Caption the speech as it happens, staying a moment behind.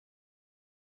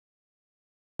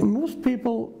most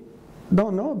people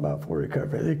don't know about full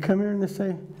recovery. They come here and they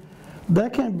say,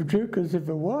 that can't be true, because if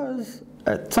it was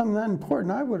something that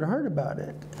important, I would have heard about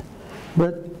it.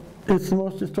 But it's the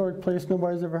most historic place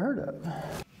nobody's ever heard of.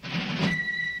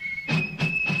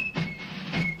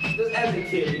 Just as a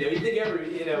kid, you think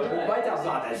White House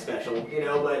not that special,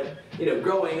 but,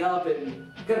 growing up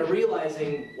and kind of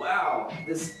realizing, wow,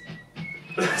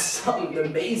 something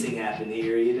amazing happened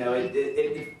here,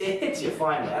 it hits you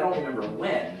finally. I don't remember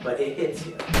when, but it hits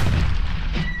you.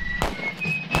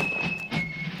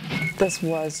 This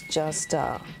was just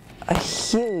a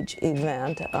huge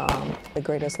event, the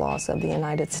greatest loss of the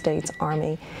United States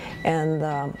Army and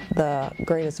the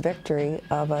greatest victory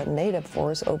of a native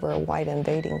force over a white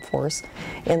invading force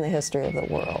in the history of the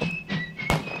world.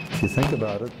 If you think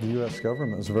about it, the U.S.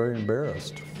 government is very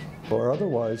embarrassed, or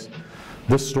otherwise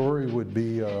this story would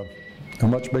be a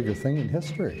much bigger thing in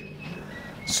history.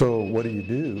 So what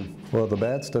do? Well, the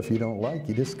bad stuff you don't like,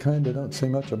 you just kind of don't say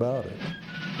much about it.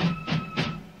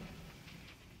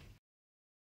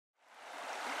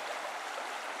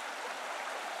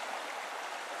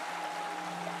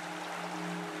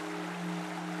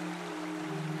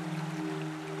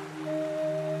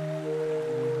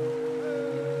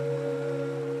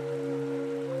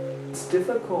 It's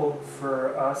difficult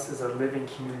for us as a living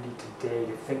community today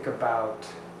to think about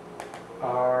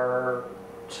our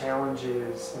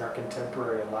challenges in our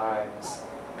contemporary lives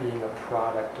being a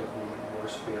product of the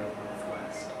Warsfield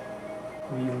Northwest.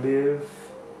 We live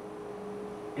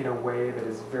in a way that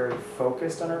is very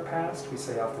focused on our past. We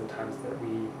say oftentimes that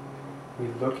we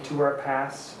look to our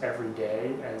past every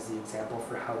day as the example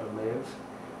for how to live,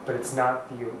 but it's not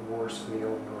the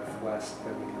Warsfield Northwest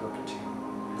that we look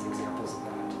to as examples of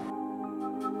that.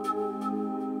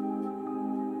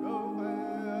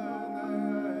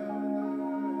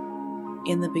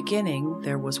 In the beginning,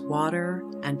 there was water,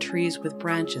 and trees with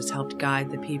branches helped guide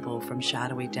the people from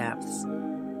shadowy depths.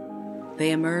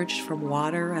 They emerged from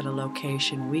water at a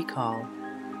location we call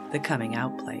the coming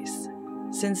out place.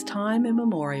 Since time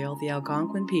immemorial, the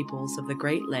Algonquin peoples of the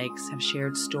Great Lakes have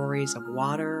shared stories of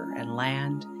water and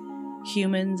land,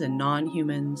 humans and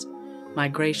non-humans,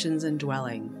 migrations and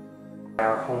dwelling.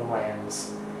 Our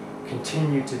homelands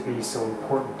continue to be so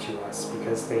important to us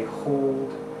because they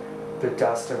hold the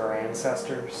dust of our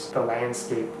ancestors. The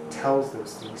landscape tells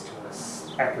those things to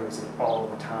us, echoes it all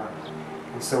the time.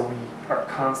 And so we are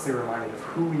constantly reminded of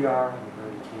who we are and where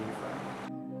we came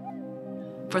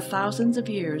from. For thousands of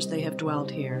years they have dwelled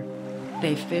here.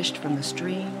 They fished from the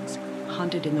streams,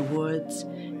 hunted in the woods,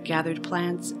 gathered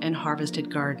plants, and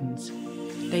harvested gardens.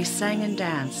 They sang and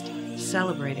danced,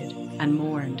 celebrated and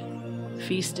mourned,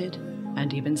 feasted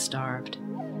and even starved.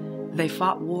 They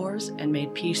fought wars and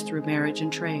made peace through marriage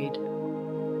and trade.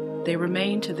 They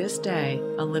remain to this day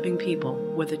a living people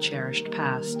with a cherished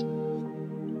past.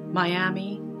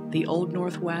 Miami, the Old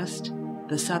Northwest,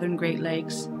 the Southern Great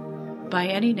Lakes, by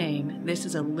any name, this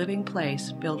is a living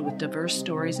place filled with diverse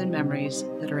stories and memories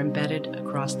that are embedded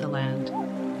across the land.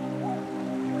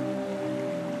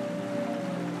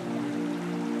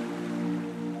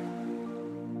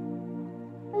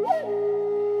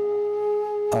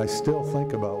 I still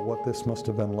think about what this must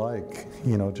have been like,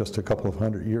 just a couple of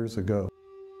 100 years ago.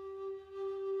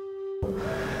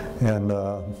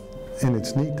 And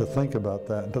it's neat to think about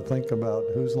that, to think about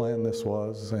whose land this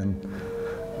was, and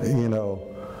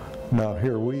now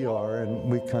here we are, and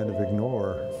we kind of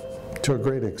ignore to a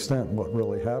great extent what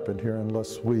really happened here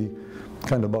unless we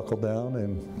kind of buckle down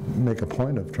and make a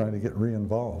point of trying to get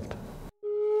re-involved.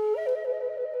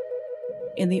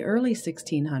 In the early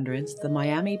 1600s, the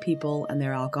Miami people and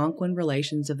their Algonquin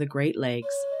relations of the Great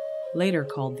Lakes, later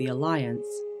called the Alliance,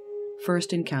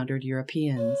 first encountered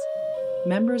Europeans.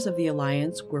 Members of the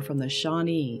Alliance were from the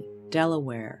Shawnee,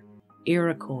 Delaware,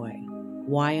 Iroquois,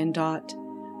 Wyandot,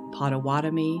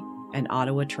 Potawatomi, and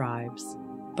Ottawa tribes.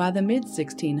 By the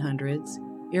mid-1600s,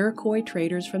 Iroquois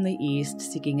traders from the east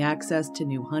seeking access to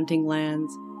new hunting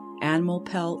lands, animal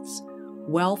pelts,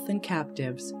 wealth, and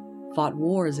captives fought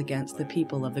wars against the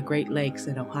people of the Great Lakes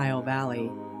and Ohio Valley.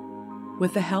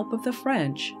 With the help of the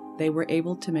French, they were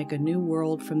able to make a new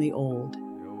world from the old,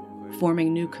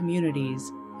 forming new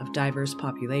communities of diverse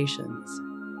populations.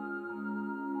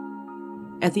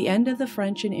 At the end of the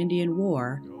French and Indian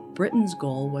War, Britain's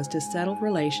goal was to settle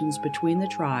relations between the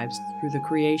tribes through the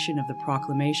creation of the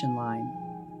Proclamation Line.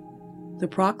 The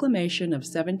Proclamation of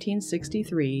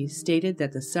 1763 stated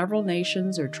that the several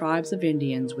nations or tribes of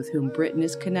Indians with whom Britain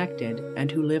is connected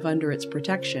and who live under its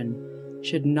protection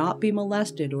should not be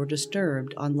molested or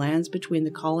disturbed on lands between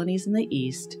the colonies in the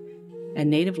east and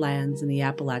native lands in the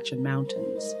Appalachian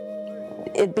Mountains.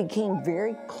 it became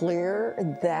very clear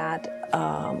that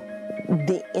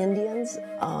the Indians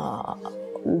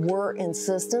were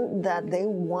insistent that they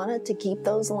wanted to keep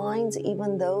those lines,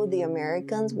 even though the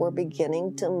Americans were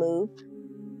beginning to move.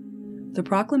 The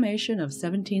Proclamation of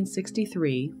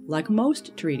 1763, like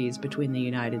most treaties between the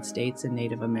United States and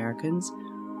Native Americans,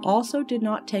 also did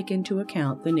not take into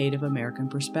account the Native American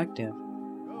perspective.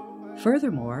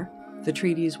 Furthermore, the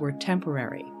treaties were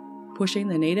temporary, pushing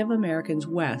the Native Americans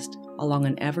west along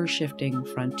an ever-shifting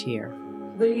frontier.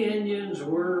 The Indians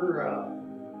were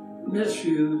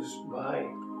misused by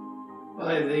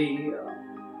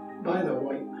the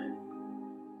white men,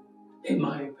 in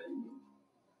my opinion.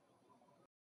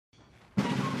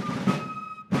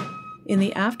 In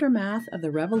the aftermath of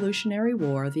the Revolutionary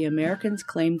War, the Americans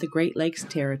claimed the Great Lakes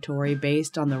Territory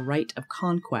based on the right of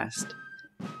conquest.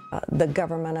 The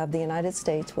government of the United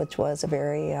States, which was a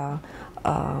very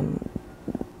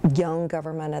young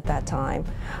government at that time,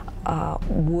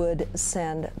 would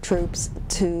send troops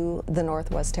to the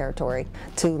Northwest Territory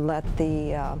to let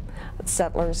the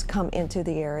settlers come into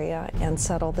the area and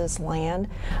settle this land.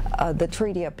 The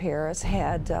Treaty of Paris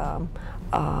had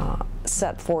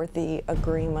set forth the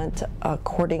agreement,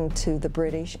 according to the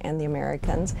British and the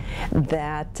Americans,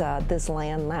 that this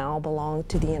land now belonged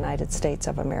to the United States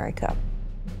of America.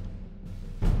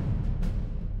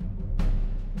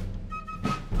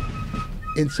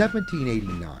 In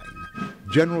 1789,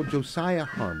 General Josiah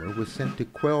Harmer was sent to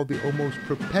quell the almost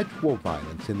perpetual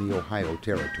violence in the Ohio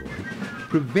Territory,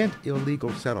 prevent illegal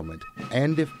settlement,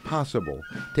 and, if possible,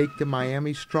 take the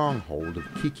Miami stronghold of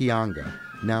Kikianga,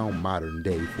 now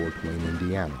modern-day Fort Wayne,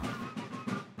 Indiana.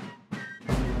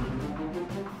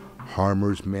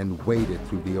 Harmer's men waded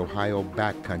through the Ohio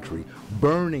backcountry,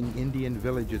 burning Indian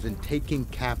villages and taking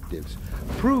captives,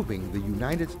 proving the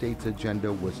United States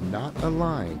agenda was not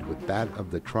aligned with that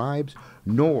of the tribes,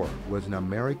 nor was an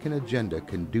American agenda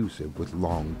conducive with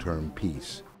long-term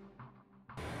peace.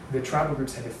 The tribal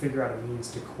groups had to figure out a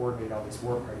means to coordinate all these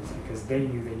war parties because they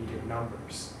knew they needed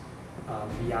numbers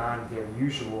beyond their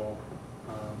usual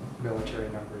military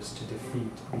numbers to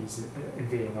defeat these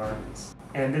invading armies.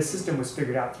 And this system was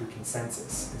figured out through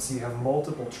consensus. And so you have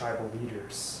multiple tribal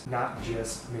leaders, not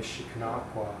just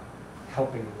Michiganaqua,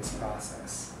 helping in this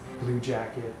process. Blue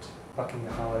Jacket,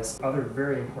 Buckingham, other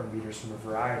very important leaders from a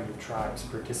variety of tribes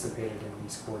participated in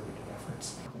these coordinated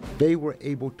efforts. They were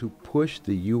able to push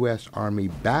the U.S. Army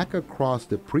back across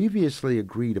the previously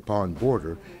agreed upon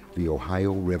border, the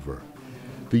Ohio River.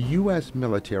 The U.S.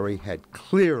 military had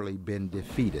clearly been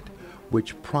defeated,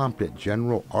 which prompted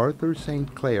General Arthur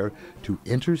St. Clair to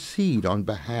intercede on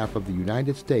behalf of the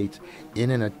United States in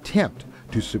an attempt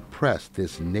to suppress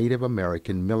this Native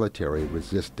American military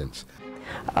resistance.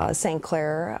 St.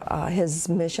 Clair, his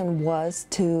mission was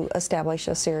to establish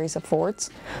a series of forts,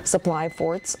 supply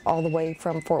forts, all the way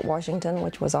from Fort Washington,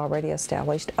 which was already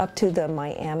established, up to the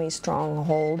Miami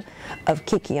stronghold of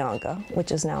Kikianga,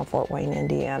 which is now Fort Wayne,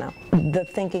 Indiana. The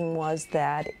thinking was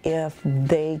that if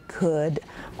they could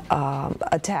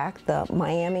attack the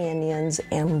Miami Indians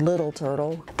and Little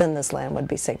Turtle, then this land would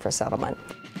be safe for settlement.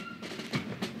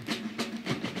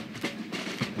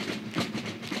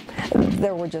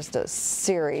 There were just a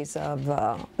series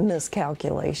of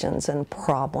miscalculations and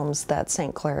problems that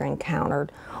St. Clair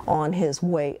encountered on his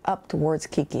way up towards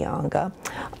Kikianga.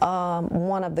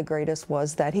 One of the greatest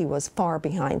was that he was far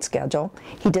behind schedule.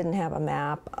 He didn't have a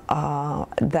map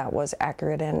that was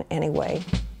accurate in any way.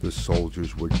 The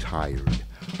soldiers were tired,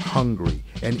 hungry,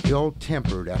 and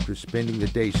ill-tempered after spending the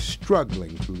day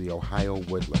struggling through the Ohio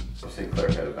woodlands. St. Clair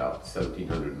had about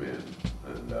 1,700 men,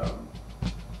 and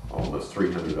almost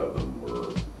 300 of them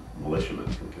were militiamen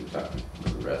from Kentucky,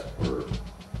 and the rest were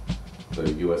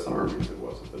the U.S. Army as it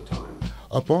was at the time.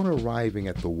 Upon arriving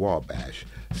at the Wabash,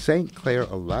 St. Clair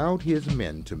allowed his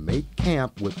men to make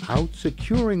camp without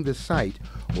securing the site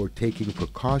or taking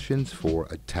precautions for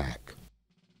attack.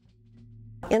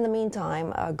 In the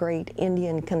meantime, a great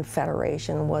Indian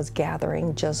confederation was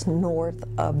gathering just north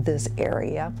of this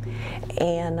area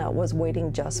and was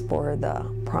waiting just for the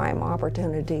prime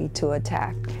opportunity to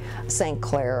attack St.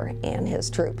 Clair and his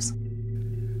troops.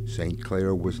 St.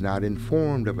 Clair was not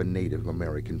informed of a Native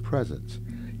American presence.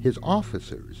 His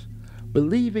officers,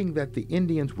 believing that the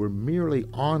Indians were merely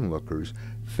onlookers,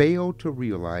 failed to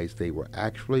realize they were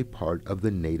actually part of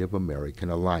the Native American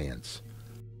alliance.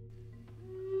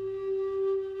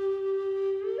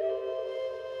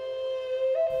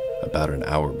 About an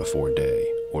hour before day,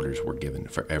 orders were given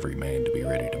for every man to be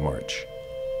ready to march.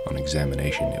 On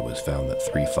examination, it was found that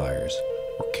 3 fires,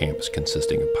 or camps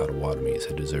consisting of Potawatomis,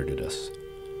 had deserted us.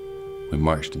 We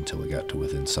marched until we got to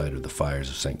within sight of the fires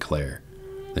of St. Clair,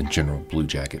 Then General Blue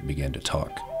Jacket began to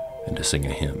talk and to sing a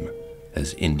hymn,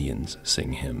 as Indians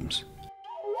sing hymns.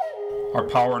 Our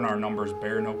power and our numbers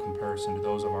bear no comparison to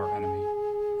those of our enemy,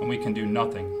 and we can do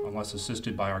nothing unless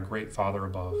assisted by our great Father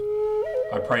above.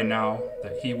 I pray now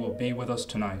that he will be with us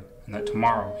tonight, and that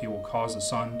tomorrow he will cause the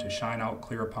sun to shine out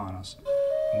clear upon us.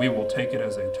 And we will take it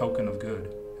as a token of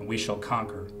good, and we shall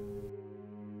conquer.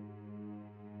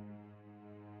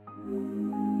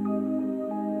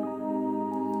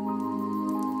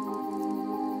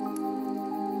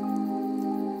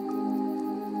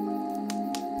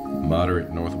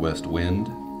 Moderate northwest wind,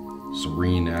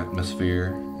 serene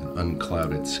atmosphere, and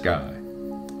unclouded sky.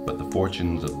 But the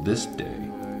fortunes of this day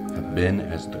have been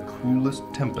as the cruelest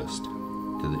tempest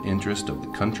to the interest of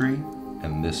the country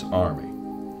and this army,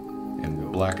 and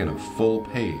will blacken a full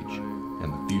page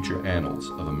in the future annals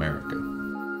of America.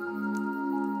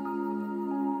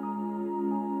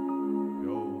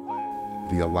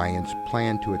 The Alliance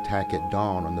planned to attack at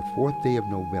dawn on the 4th day of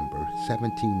November,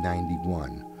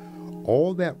 1791.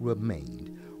 All that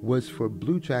remained was for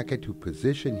Blue Jacket to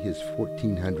position his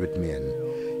 1,400 men.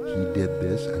 He did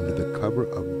this under the cover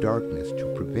of darkness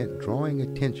to prevent drawing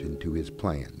attention to his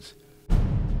plans.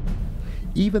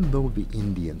 Even though the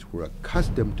Indians were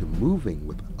accustomed to moving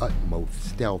with utmost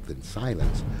stealth and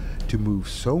silence, to move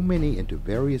so many into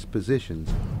various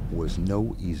positions was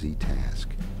no easy task.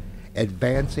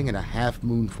 Advancing in a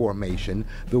half-moon formation,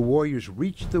 the warriors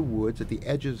reached the woods at the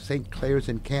edge of St. Clair's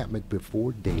encampment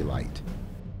before daylight.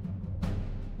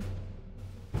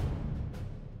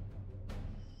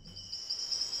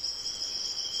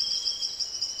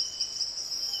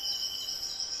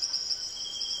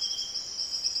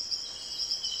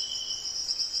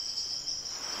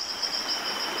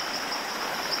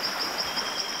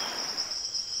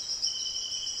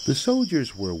 The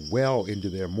soldiers were well into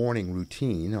their morning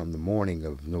routine on the morning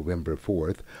of November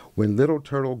 4th when Little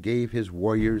Turtle gave his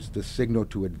warriors the signal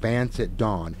to advance at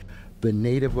dawn. The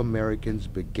Native Americans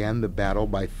began the battle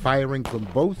by firing from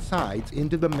both sides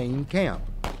into the main camp.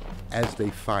 As they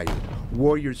fired,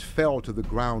 warriors fell to the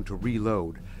ground to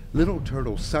reload. Little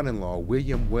Turtle's son-in-law,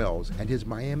 William Wells, and his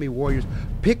Miami warriors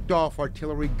picked off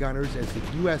artillery gunners as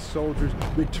the U.S. soldiers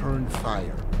returned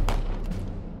fire.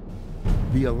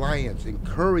 The Alliance,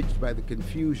 encouraged by the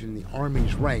confusion in the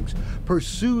Army's ranks,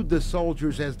 pursued the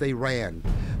soldiers as they ran.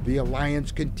 The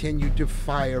Alliance continued to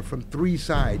fire from three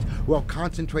sides while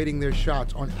concentrating their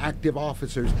shots on active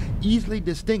officers, easily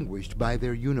distinguished by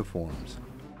their uniforms.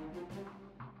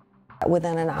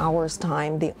 Within an hour's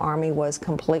time, the Army was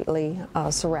completely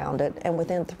surrounded, and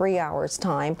within 3 hours'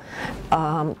 time,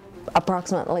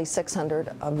 approximately 600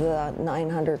 of the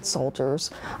 900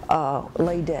 soldiers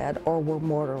lay dead or were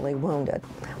mortally wounded.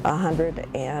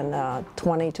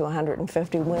 120 to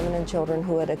 150 women and children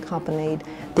who had accompanied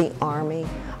the Army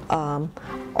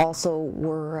also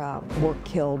were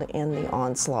killed in the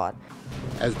onslaught.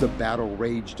 As the battle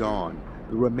raged on,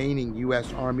 the remaining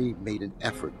U.S. Army made an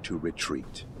effort to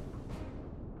retreat.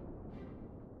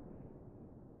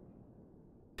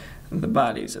 The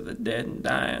bodies of the dead and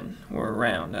dying were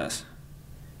around us,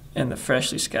 and the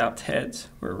freshly scalped heads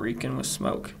were reeking with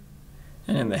smoke,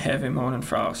 and in the heavy morning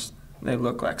frost, they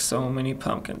looked like so many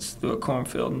pumpkins through a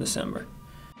cornfield in December.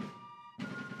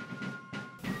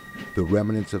 The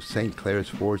remnants of St. Clair's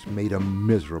force made a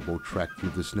miserable trek through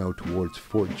the snow towards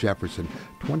Fort Jefferson,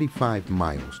 25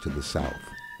 miles to the south.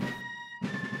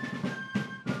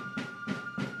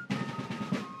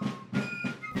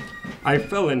 I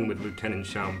fell in with Lieutenant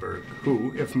Schaumburg,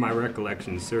 who, if my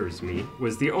recollection serves me,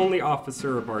 was the only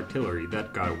officer of artillery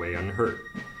that got away unhurt,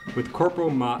 with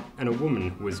Corporal Mott and a woman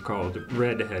who was called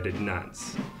Red-Headed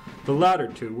Nance. The latter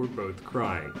two were both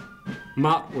crying.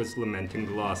 Mott was lamenting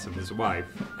the loss of his wife,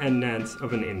 and Nance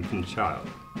of an infant child.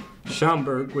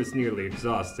 Schaumburg was nearly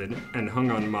exhausted and hung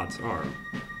on Mott's arm.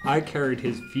 I carried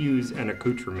his fuse and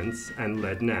accoutrements and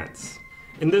led Nance.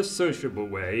 In this sociable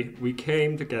way, we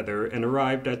came together and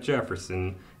arrived at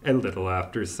Jefferson a little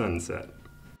after sunset.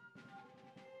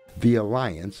 The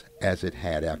Alliance, as it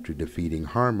had after defeating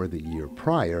Harmer the year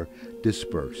prior,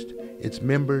 dispersed, its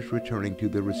members returning to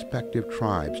their respective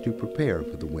tribes to prepare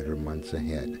for the winter months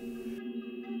ahead.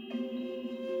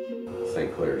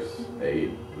 St. Clair's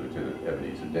aide, Lieutenant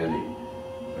Ebenezer Denny,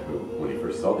 who, when he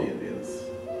first saw the Indians,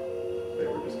 they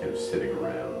were just kind of sitting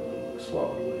around and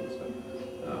slovenly and stuff.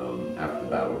 After the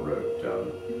battle wrote,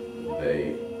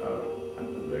 they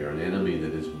are an enemy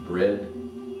that is bred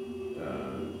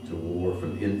to war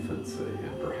from infancy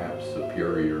and perhaps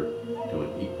superior to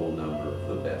an equal number of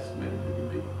the best men who can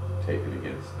be taken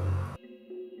against them.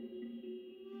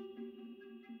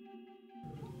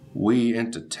 We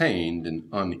entertained an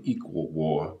unequal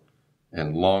war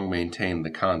and long maintained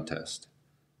the contest,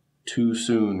 too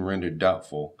soon rendered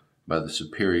doubtful by the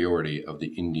superiority of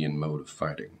the Indian mode of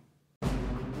fighting.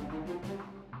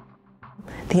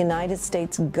 The United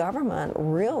States government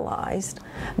realized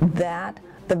that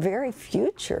the very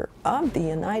future of the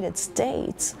United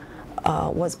States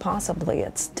was possibly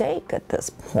at stake at this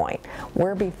point,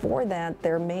 where before that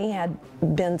there may have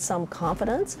been some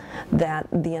confidence that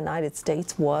the United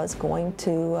States was going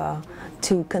to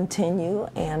continue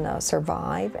and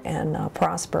survive and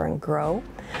prosper and grow.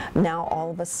 Now all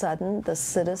of a sudden the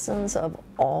citizens of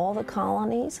all the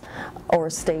colonies or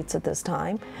states at this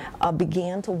time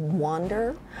began to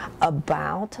wonder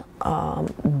about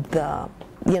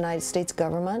the United States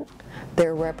government,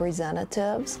 their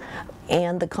representatives,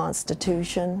 and the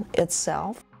Constitution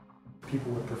itself.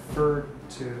 People would prefer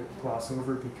to gloss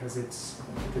over because it's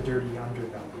the dirty underbelly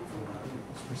from a lot of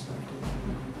people's perspective.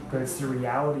 But it's the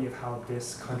reality of how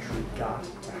this country got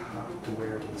to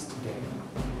where it is today.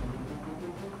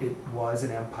 It was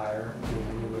an empire,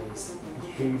 in many ways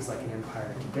behaves like an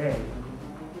empire today.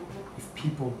 If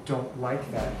people don't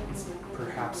like that, it's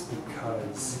perhaps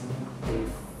because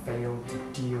they've failed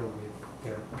to deal with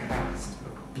their past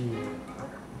of being an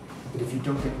empire. But if you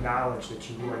don't acknowledge that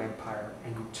you were an empire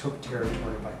and you took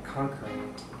territory by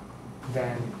conquering it,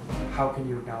 then how can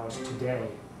you acknowledge today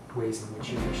ways in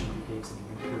which your nation behaves in an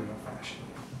imperial fashion?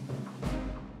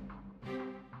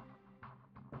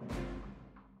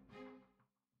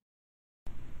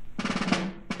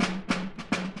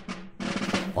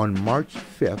 On March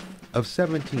 5th of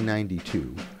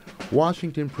 1792,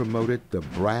 Washington promoted the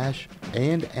brash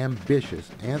and ambitious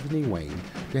Anthony Wayne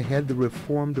to head the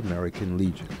reformed American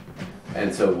Legion.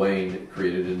 And so Wayne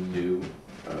created a new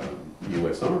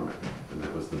U.S. Army, and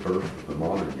that was the birth of the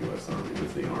modern U.S. Army,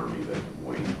 was the army that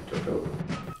Wayne took over.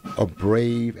 A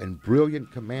brave and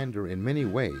brilliant commander in many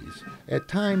ways, at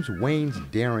times Wayne's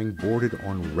daring bordered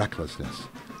on recklessness,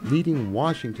 leading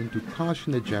Washington to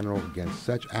caution the general against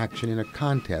such action in a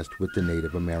contest with the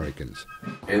Native Americans.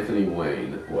 Anthony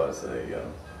Wayne was a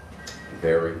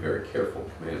very, very careful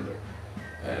commander,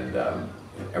 and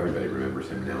everybody remembers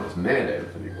him now as Mad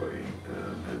Anthony Wayne,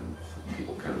 and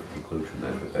people kind of conclude from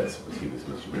that he was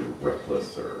much more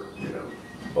reckless or,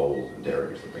 bold and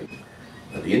daring or something.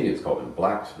 The Indians called him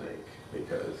Black Snake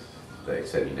because they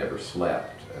said he never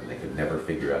slept and they could never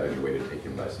figure out any way to take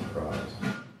him by surprise.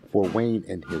 For Wayne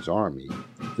and his army,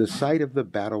 the site of the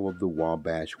Battle of the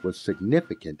Wabash was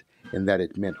significant in that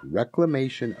it meant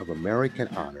reclamation of American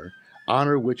honor,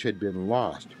 honor which had been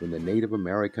lost when the Native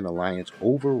American alliance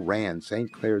overran St.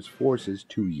 Clair's forces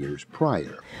 2 years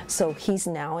prior. So he's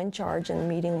now in charge and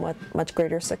meeting with much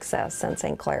greater success than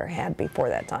St. Clair had before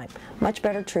that time. Much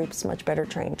better troops, much better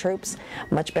trained troops,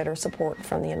 much better support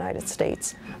from the United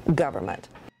States government.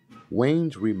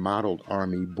 Wayne's remodeled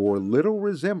army bore little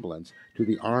resemblance to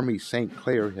the army St.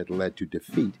 Clair had led to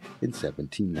defeat in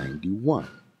 1791.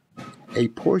 A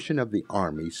portion of the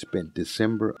army spent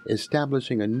December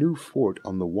establishing a new fort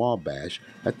on the Wabash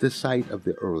at the site of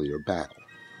the earlier battle.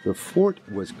 The fort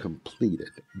was completed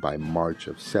by March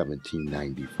of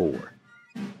 1794.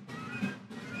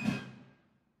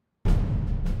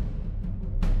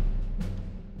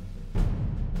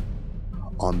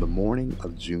 On the morning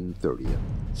of June 30th,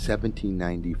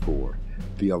 1794,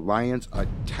 the Alliance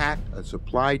attacked a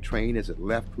supply train as it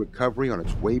left recovery on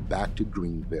its way back to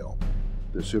Greenville.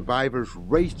 The survivors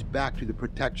raced back to the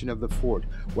protection of the fort,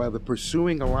 while the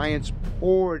pursuing Alliance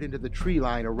poured into the tree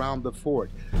line around the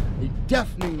fort. A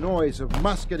deafening noise of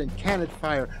musket and cannon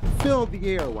fire filled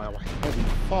the air, while a heavy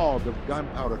fog of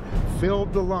gunpowder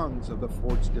filled the lungs of the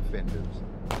fort's defenders.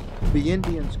 The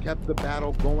Indians kept the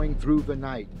battle going through the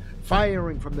night,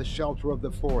 firing from the shelter of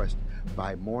the forest.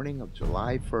 By morning of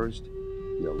July 1st,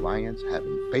 the Alliance,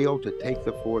 having failed to take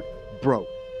the fort, broke,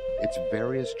 its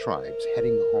various tribes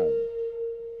heading home.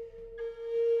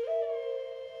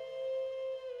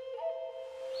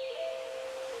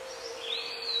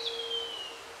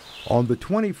 On the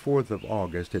 24th of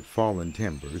August at Fallen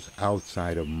Timbers,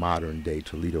 outside of modern-day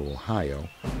Toledo, Ohio,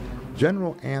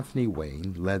 General Anthony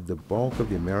Wayne led the bulk of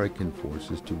the American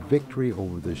forces to victory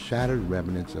over the shattered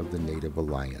remnants of the Native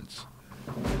Alliance.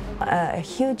 A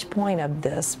huge point of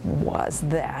this was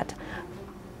that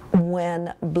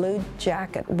when Blue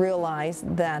Jacket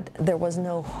realized that there was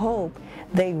no hope,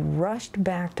 they rushed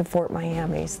back to Fort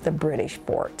Miami's, the British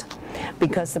fort.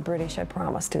 because the British had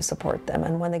promised to support them.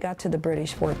 And when they got to the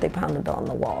British fort, they pounded on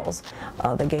the walls,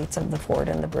 the gates of the fort,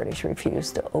 and the British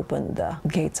refused to open the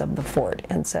gates of the fort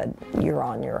and said, "You're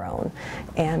on your own."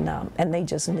 And they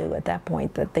just knew at that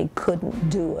point that they couldn't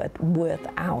do it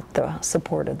without the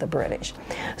support of the British.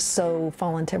 So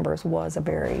Fallen Timbers was a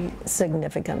very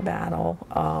significant battle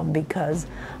because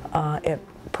it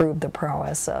proved the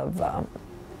prowess of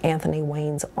Anthony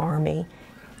Wayne's army.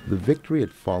 The victory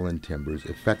at Fallen Timbers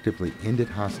effectively ended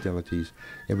hostilities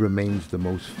and remains the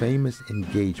most famous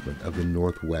engagement of the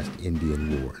Northwest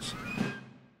Indian Wars.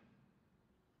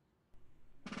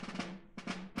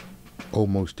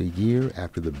 Almost a year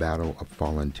after the Battle of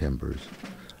Fallen Timbers,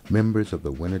 members of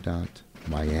the Wyandot,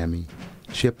 Miami,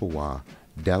 Chippewa,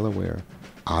 Delaware,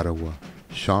 Ottawa,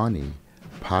 Shawnee,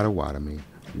 Potawatomi,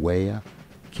 Wea,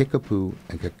 Kickapoo,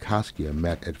 and Kaskaskia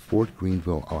met at Fort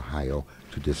Greenville, Ohio,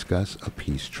 to discuss a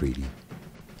peace treaty.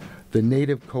 The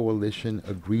Native Coalition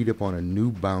agreed upon a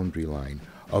new boundary line,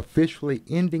 officially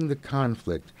ending the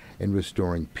conflict and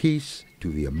restoring peace to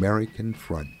the American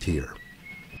frontier.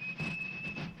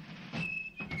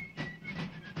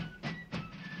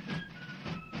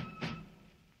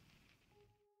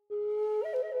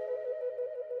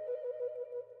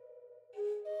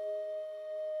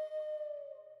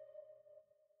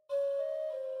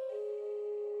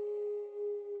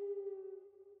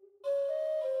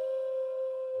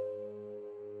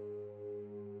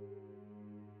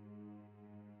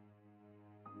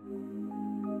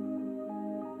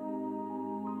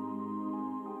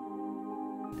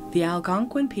 The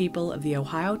Algonquin people of the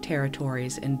Ohio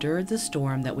Territories endured the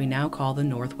storm that we now call the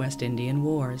Northwest Indian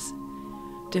Wars.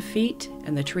 Defeat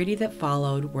and the treaty that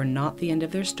followed were not the end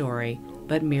of their story,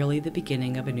 but merely the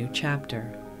beginning of a new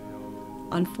chapter.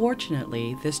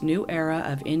 Unfortunately, this new era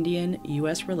of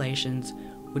Indian-U.S. relations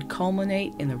would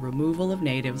culminate in the removal of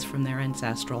natives from their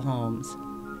ancestral homes.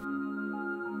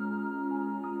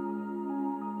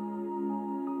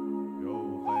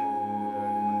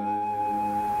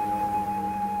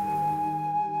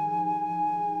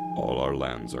 All our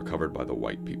lands are covered by the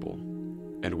white people,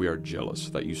 and we are jealous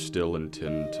that you still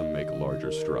intend to make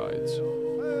larger strides.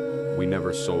 We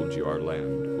never sold you our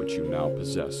land, which you now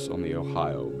possess on the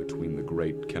Ohio between the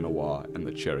Great Kanawha and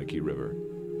the Cherokee River,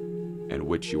 and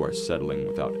which you are settling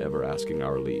without ever asking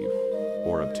our leave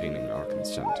or obtaining our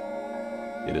consent.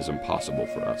 It is impossible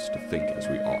for us to think as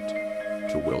we ought,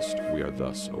 to whilst we are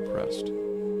thus oppressed.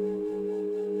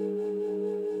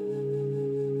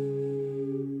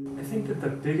 I think that the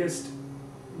biggest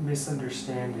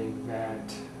misunderstanding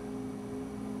that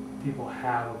people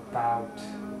have about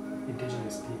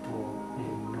indigenous people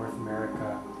in North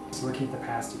America is looking at the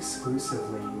past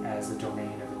exclusively as a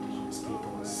domain of indigenous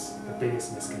people is the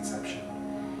biggest misconception.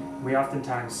 We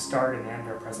oftentimes start and end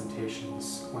our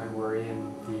presentations when we're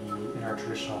in our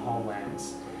traditional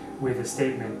homelands with a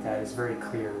statement that is very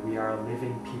clear. We are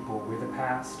living people with a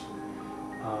past,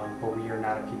 but we are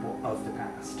not a people of the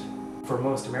past. For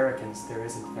most Americans, there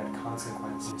isn't that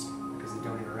consequence because they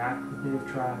don't interact with native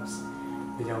tribes.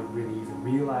 They don't really even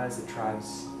realize that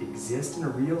tribes exist in a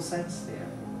real sense. They have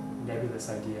a nebulous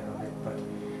idea of it, but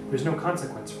there's no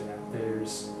consequence for that.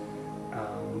 There's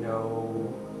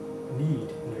no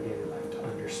need in their daily life to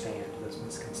understand those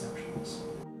misconceptions.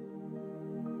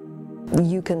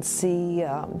 You can see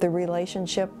the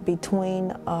relationship between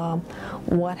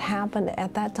what happened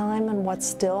at that time and what's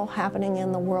still happening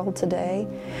in the world today,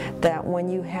 that when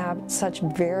you have such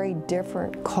very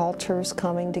different cultures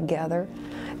coming together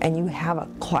and you have a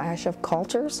clash of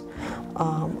cultures,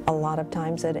 a lot of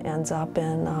times it ends up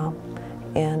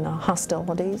in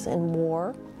hostilities, in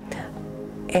war.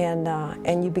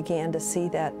 And you began to see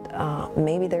that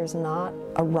maybe there's not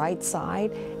a right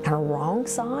side and a wrong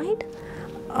side.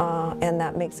 And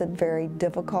that makes it very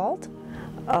difficult.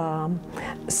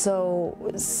 So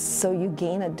you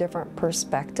gain a different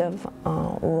perspective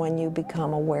when you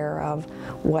become aware of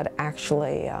what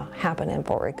actually happened in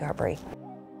Fort Recovery.